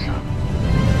only son.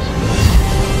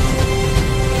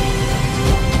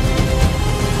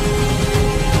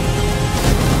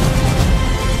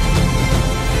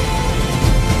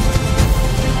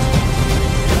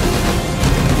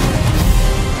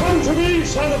 Come to me,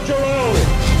 son of Jor-El!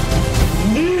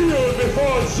 Kneel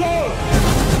before Zod!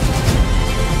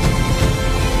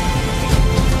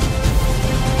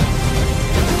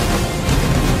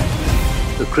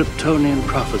 The Kryptonian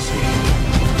prophecy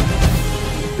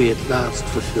will be at last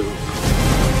fulfilled.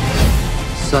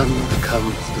 The son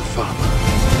becomes the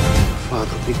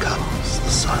father becomes the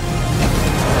son.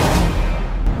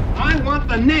 I want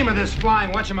the name of this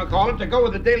flying whatchamacallit to go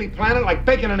with the Daily Planet like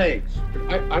bacon and eggs.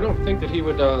 I don't think that he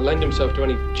would lend himself to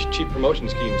any cheap promotion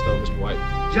schemes, though, Mr. White.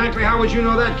 Exactly how would you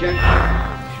know that, Ken?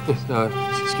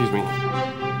 Excuse me.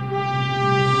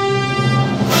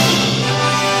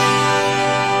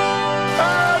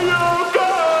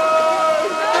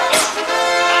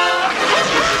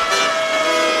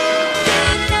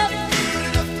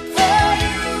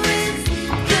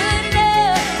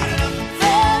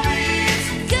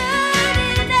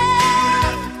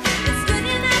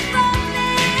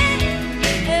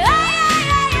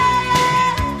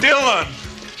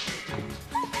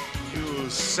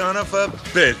 son of a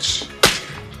bitch.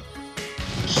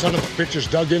 Son of a bitch is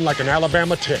dug in like an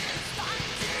Alabama tick.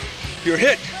 You're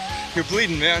hit. You're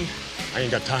bleeding, man. I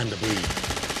ain't got time to bleed.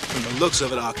 From the looks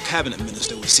of it, our cabinet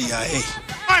minister was CIA.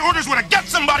 My orders were to get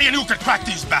somebody and who could crack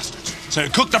these bastards. So he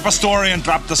cooked up a story and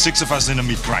dropped the 6 of us in a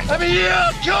meat grinder. I'm here!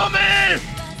 Kill me!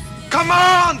 Come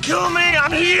on, kill me!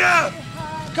 I'm here!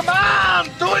 Come on!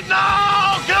 Do it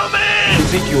now! Kill me!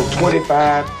 Ezekiel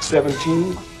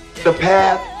 25:17. The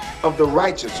path of the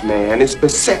righteous man is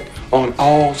beset on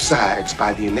all sides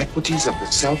by the iniquities of the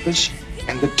selfish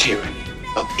and the tyranny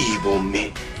of evil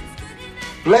men.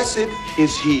 Blessed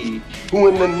is he who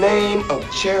in the name of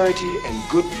charity and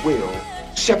goodwill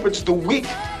shepherds the weak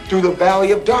through the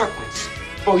valley of darkness.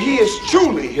 For he is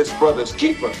truly his brother's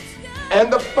keeper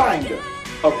and the finder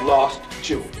of lost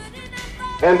children.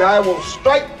 And I will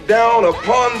strike down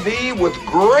upon thee with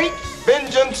great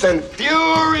vengeance and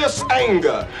furious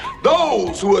anger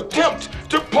those who attempt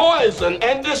to poison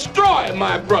and destroy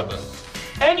my brother.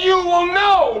 And you will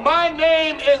know my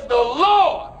name is the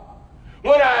Lord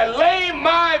when I lay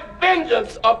my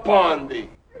vengeance upon thee.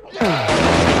 Phil?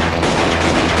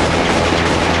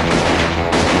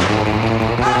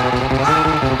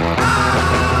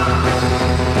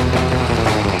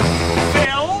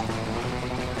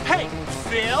 Hey,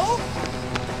 Phil?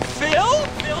 Phil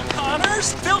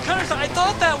Connors? Phil Connors, I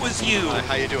thought that was you. Hi,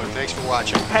 how you doing? Thanks for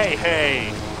watching.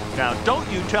 Hey. Now, don't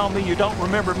you tell me you don't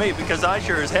remember me, because I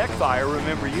sure as heck fire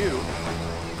remember you.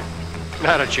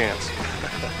 Not a chance.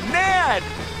 Ned!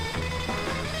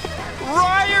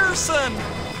 Ryerson!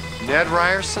 Ned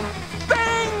Ryerson?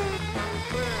 Bang!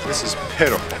 This is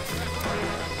pitiful.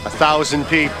 1,000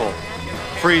 people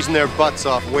freezing their butts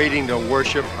off waiting to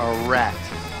worship a rat.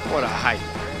 What a hype.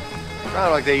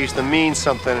 Sound like they used to mean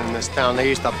something in this town. They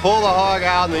used to pull the hog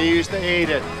out and they used to eat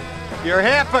it. You're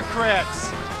hypocrites,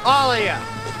 all of you.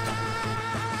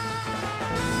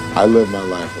 I live my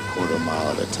life a quarter mile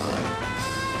at a time.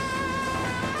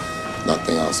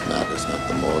 Nothing else matters, not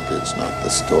the mortgage, not the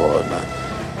store, not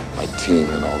my team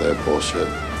and all their bullshit.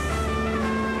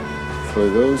 For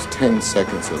those 10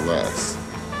 seconds or less,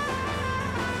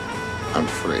 I'm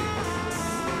free.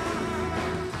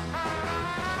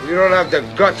 You don't have the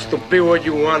guts to be what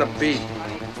you want to be.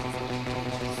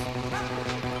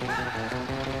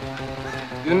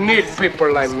 You need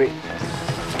people like me.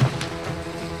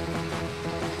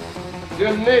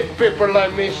 You need people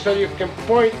like me so you can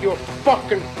point your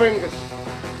fucking fingers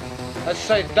and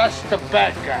say, that's the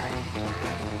bad guy.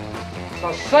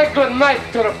 So say good night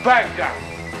to the bad guy.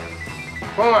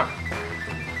 Come on.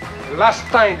 Last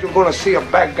time you're gonna see a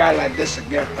bad guy like this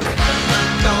again.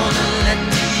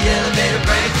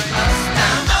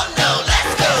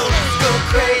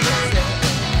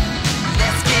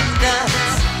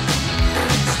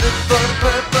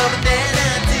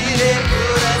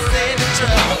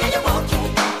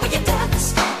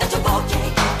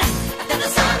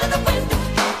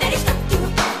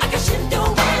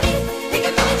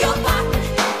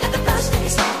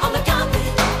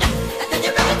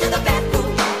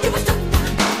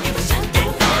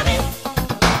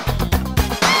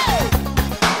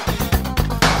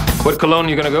 What cologne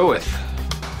you gonna go with?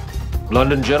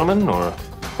 London Gentleman or...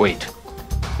 Wait.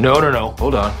 No.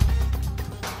 Hold on.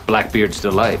 Blackbeard's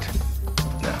Delight.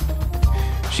 No.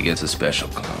 She gets a special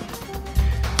cologne.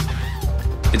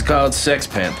 It's called Sex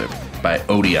Panther by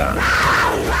Odeon.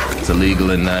 It's illegal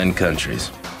in 9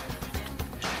 countries.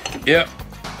 Yep.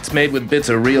 It's made with bits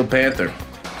of real panther.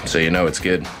 So you know it's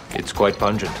good. It's quite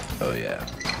pungent. Oh, yeah.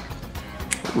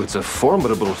 Ooh, it's a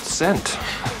formidable scent.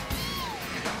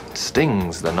 It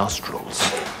stings the nostrils.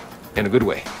 In a good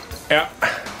way. Yeah.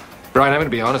 Brian, I'm gonna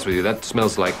be honest with you, that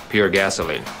smells like pure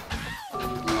gasoline.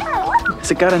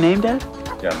 Has it got a name, Dad?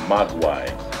 Yeah, Mogwai.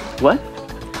 What?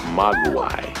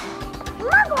 Mogwai.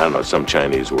 I don't know, some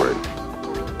Chinese word.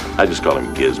 I just call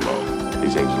him Gizmo. He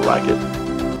seems to like it.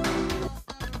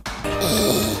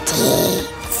 E.T.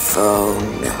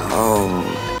 Phone home.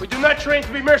 We do not train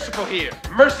to be merciful here.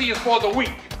 Mercy is for the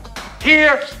weak.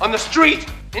 Here, on the street,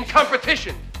 in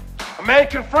competition. A man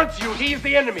confronts you, he is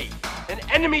the enemy. An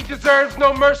enemy deserves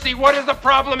no mercy. What is the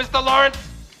problem, Mr. Lawrence?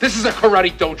 This is a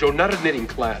karate dojo, not a knitting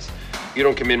class. You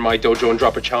don't come in my dojo and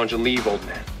drop a challenge and leave, old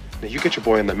man. Now, you get your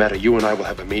boy on the mat, you and I will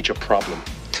have a major problem.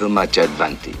 Too much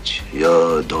advantage.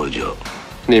 Your dojo.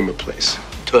 Name a place.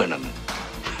 Tournament.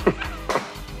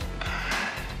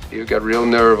 You got real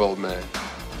nerve, old man.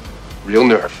 Real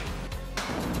nerve.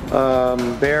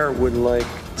 Bear would like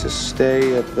to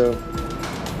stay at the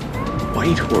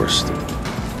White Horse.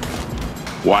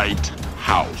 White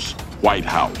House. White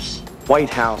House. White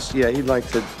House. Yeah, he'd like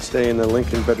to stay in the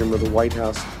Lincoln bedroom of the White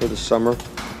House for the summer.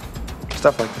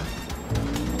 Stuff like that.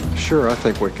 Sure, I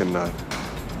think we can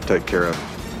take care of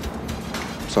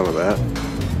some of that.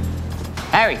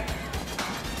 Harry.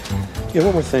 Yeah,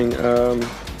 one more thing.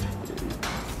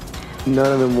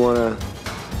 None of them want to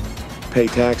pay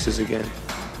taxes again.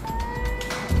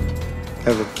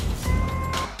 Ever.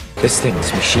 This thing,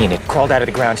 this machine, it crawled out of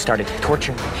the ground, started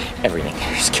torturing everything.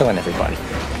 It's killing everybody.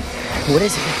 What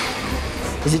is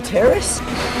it? Is it terrorists?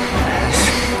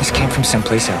 This came from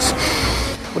someplace else.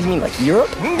 What do you mean, like Europe?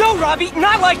 No, Robbie,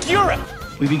 not like Europe!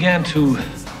 We began to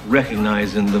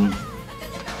recognize in them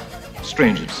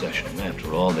strange obsession.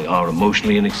 After all, they are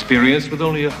emotionally inexperienced with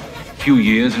only a few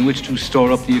years in which to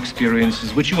store up the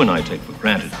experiences which you and I take for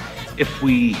granted. If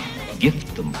we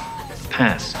gift them the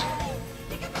past,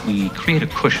 we create a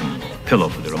cushion, a pillow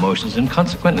for their emotions, and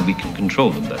consequently we can control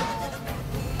them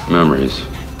better. Memories.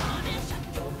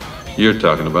 You're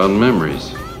talking about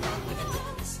memories.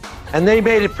 And they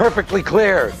made it perfectly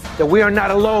clear that we are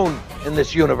not alone in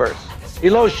this universe.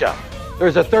 Elosha,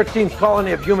 there's a 13th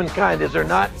colony of humankind, is there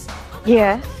not?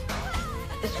 Yes.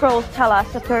 The scrolls tell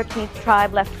us the 13th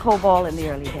tribe left Kobol in the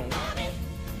early days.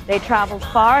 They traveled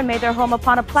far and made their home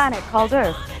upon a planet called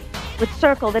Earth, which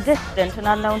circled a distant and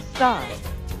unknown star.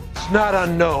 It's not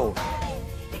unknown.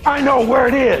 I know where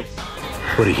it is.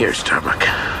 What do you hear, Starbuck?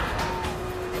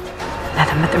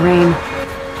 Nothing but the rain.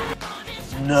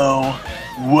 No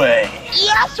way.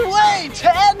 Yes way,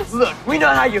 Ted! Look, we know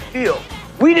how you feel.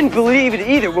 We didn't believe it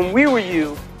either when we were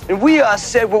you, and we us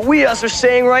said what we us are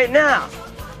saying right now.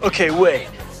 Okay, wait.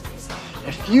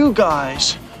 If you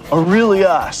guys are really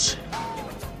us,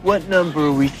 what number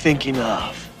are we thinking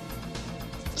of?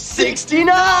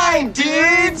 69,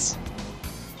 dudes!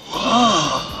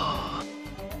 Whoa.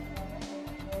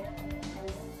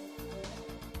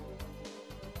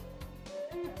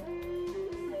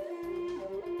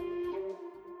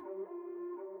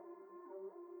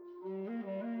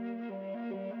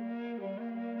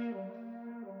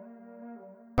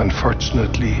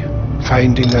 Unfortunately,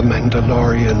 finding a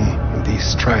Mandalorian in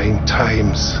these trying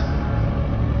times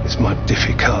is more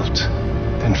difficult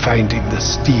than finding the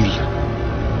steel.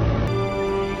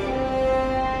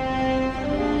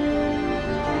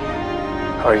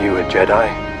 Are you a Jedi?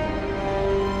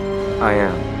 I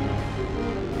am.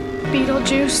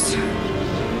 Beetlejuice.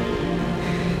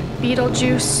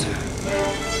 Beetlejuice.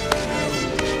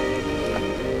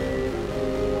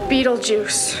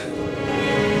 Beetlejuice.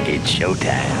 It's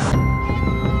showtime.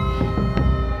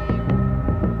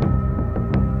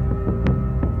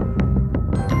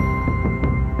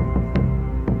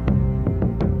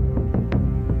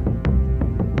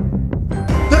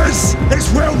 This is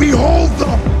where we hold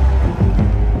them!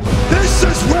 This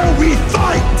is where we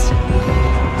fight!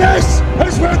 This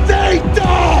is where they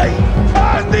die!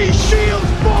 And these shield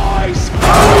boys!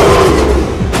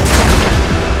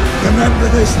 Remember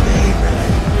this day, man.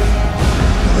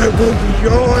 It will be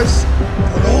yours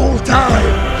for all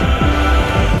time!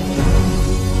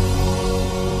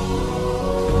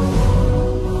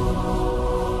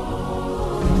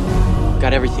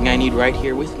 Got everything I need right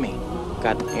here with me.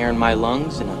 Got air in my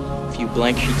lungs and a few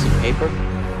blank sheets of paper.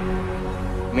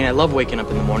 I mean, I love waking up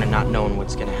in the morning not knowing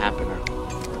what's gonna happen or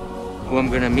who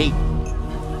I'm gonna meet,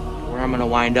 where I'm gonna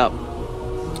wind up.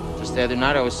 Just the other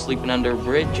night I was sleeping under a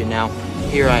bridge and now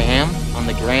here I am on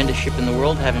the grandest ship in the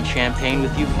world having champagne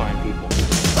with you fine people.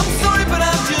 I'm sorry, but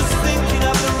I'm just thinking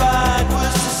of the right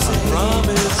words to say.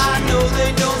 I know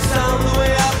they don't sound the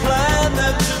way I planned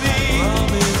them to be.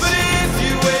 But if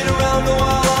you wait around a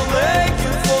while, I'll make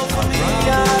you fall for me.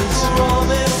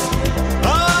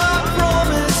 I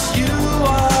promise you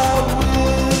I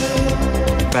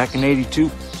will. Back in '82,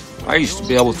 I used to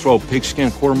be able to throw a pigskin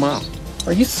a quarter mile.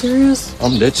 Are you serious?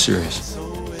 I'm dead serious.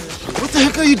 What the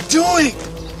heck are you doing?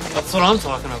 That's what I'm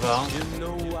talking about.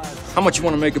 How much you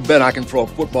want to make a bet I can throw a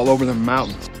football over the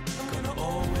mountains?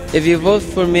 If you vote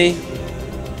for me,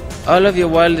 all of your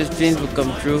wildest dreams will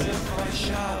come true.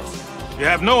 You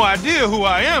have no idea who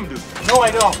I am, do you? No, I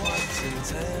don't.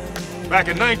 Back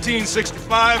in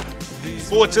 1965,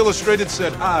 Sports Illustrated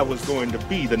said I was going to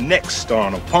be the next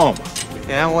star on Palmer.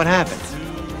 Yeah, what happened?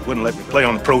 Wouldn't let me play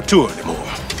on the pro tour anymore.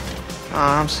 Oh,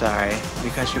 I'm sorry.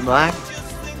 Because you're black?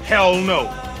 Hell no.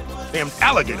 Damn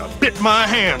alligator bit my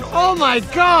hand off. Oh my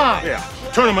God! Yeah,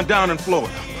 tournament down in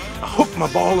Florida. I hooked my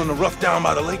ball in the rough down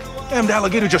by the lake. Damned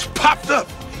alligator just popped up.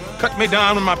 Cut me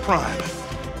down in my prime.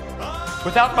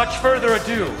 Without much further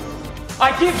ado,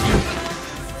 I give you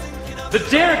the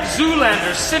Derek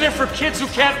Zoolander Center for Kids Who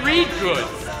Can't Read Good.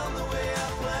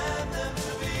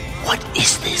 What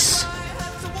is this?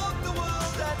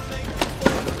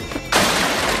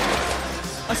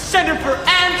 A center for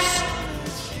ants.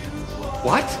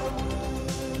 What?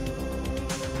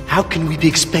 How can we be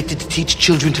expected to teach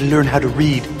children to learn how to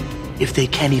read if they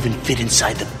can't even fit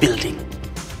inside the building?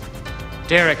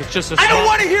 Derek, it's just a I don't small-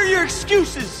 want to hear your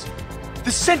excuses!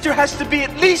 The center has to be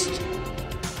at least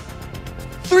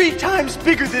 3 times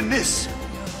bigger than this.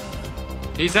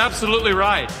 He's absolutely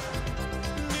right.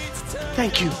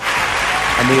 Thank you.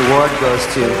 And the award goes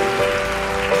to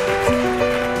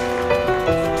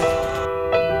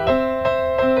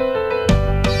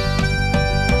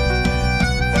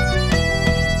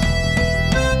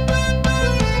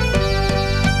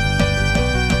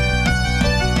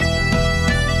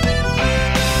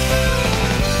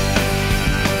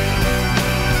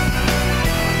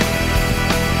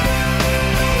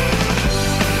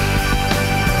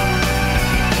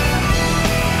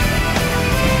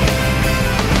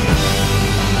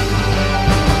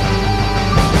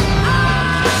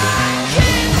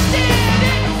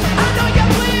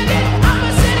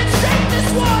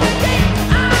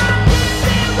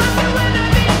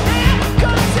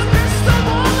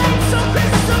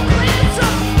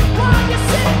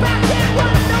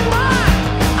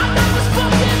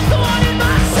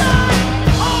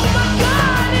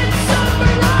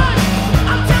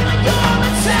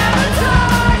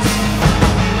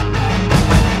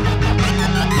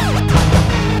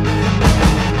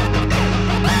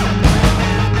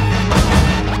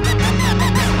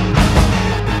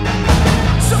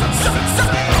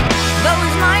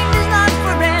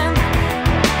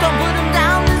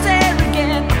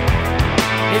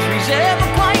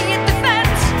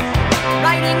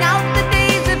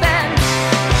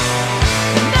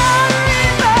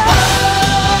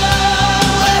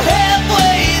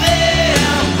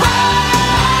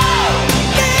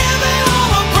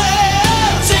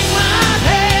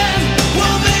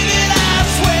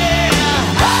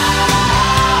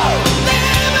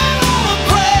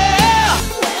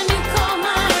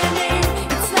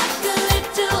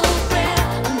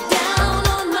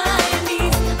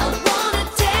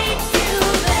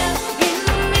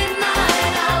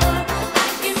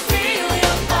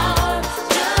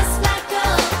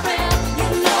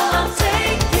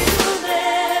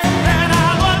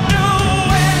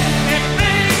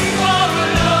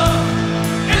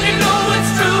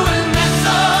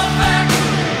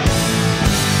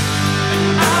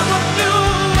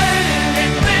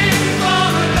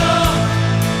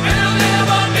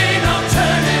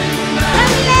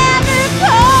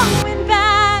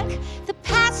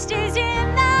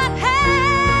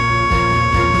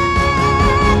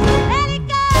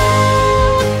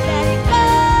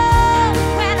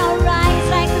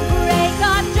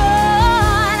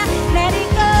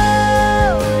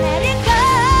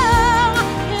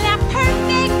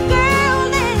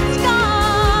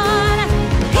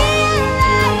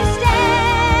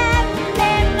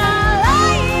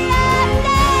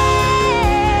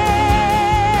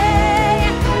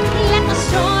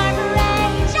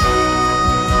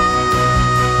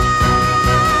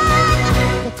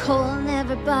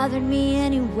bothered me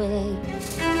anyway.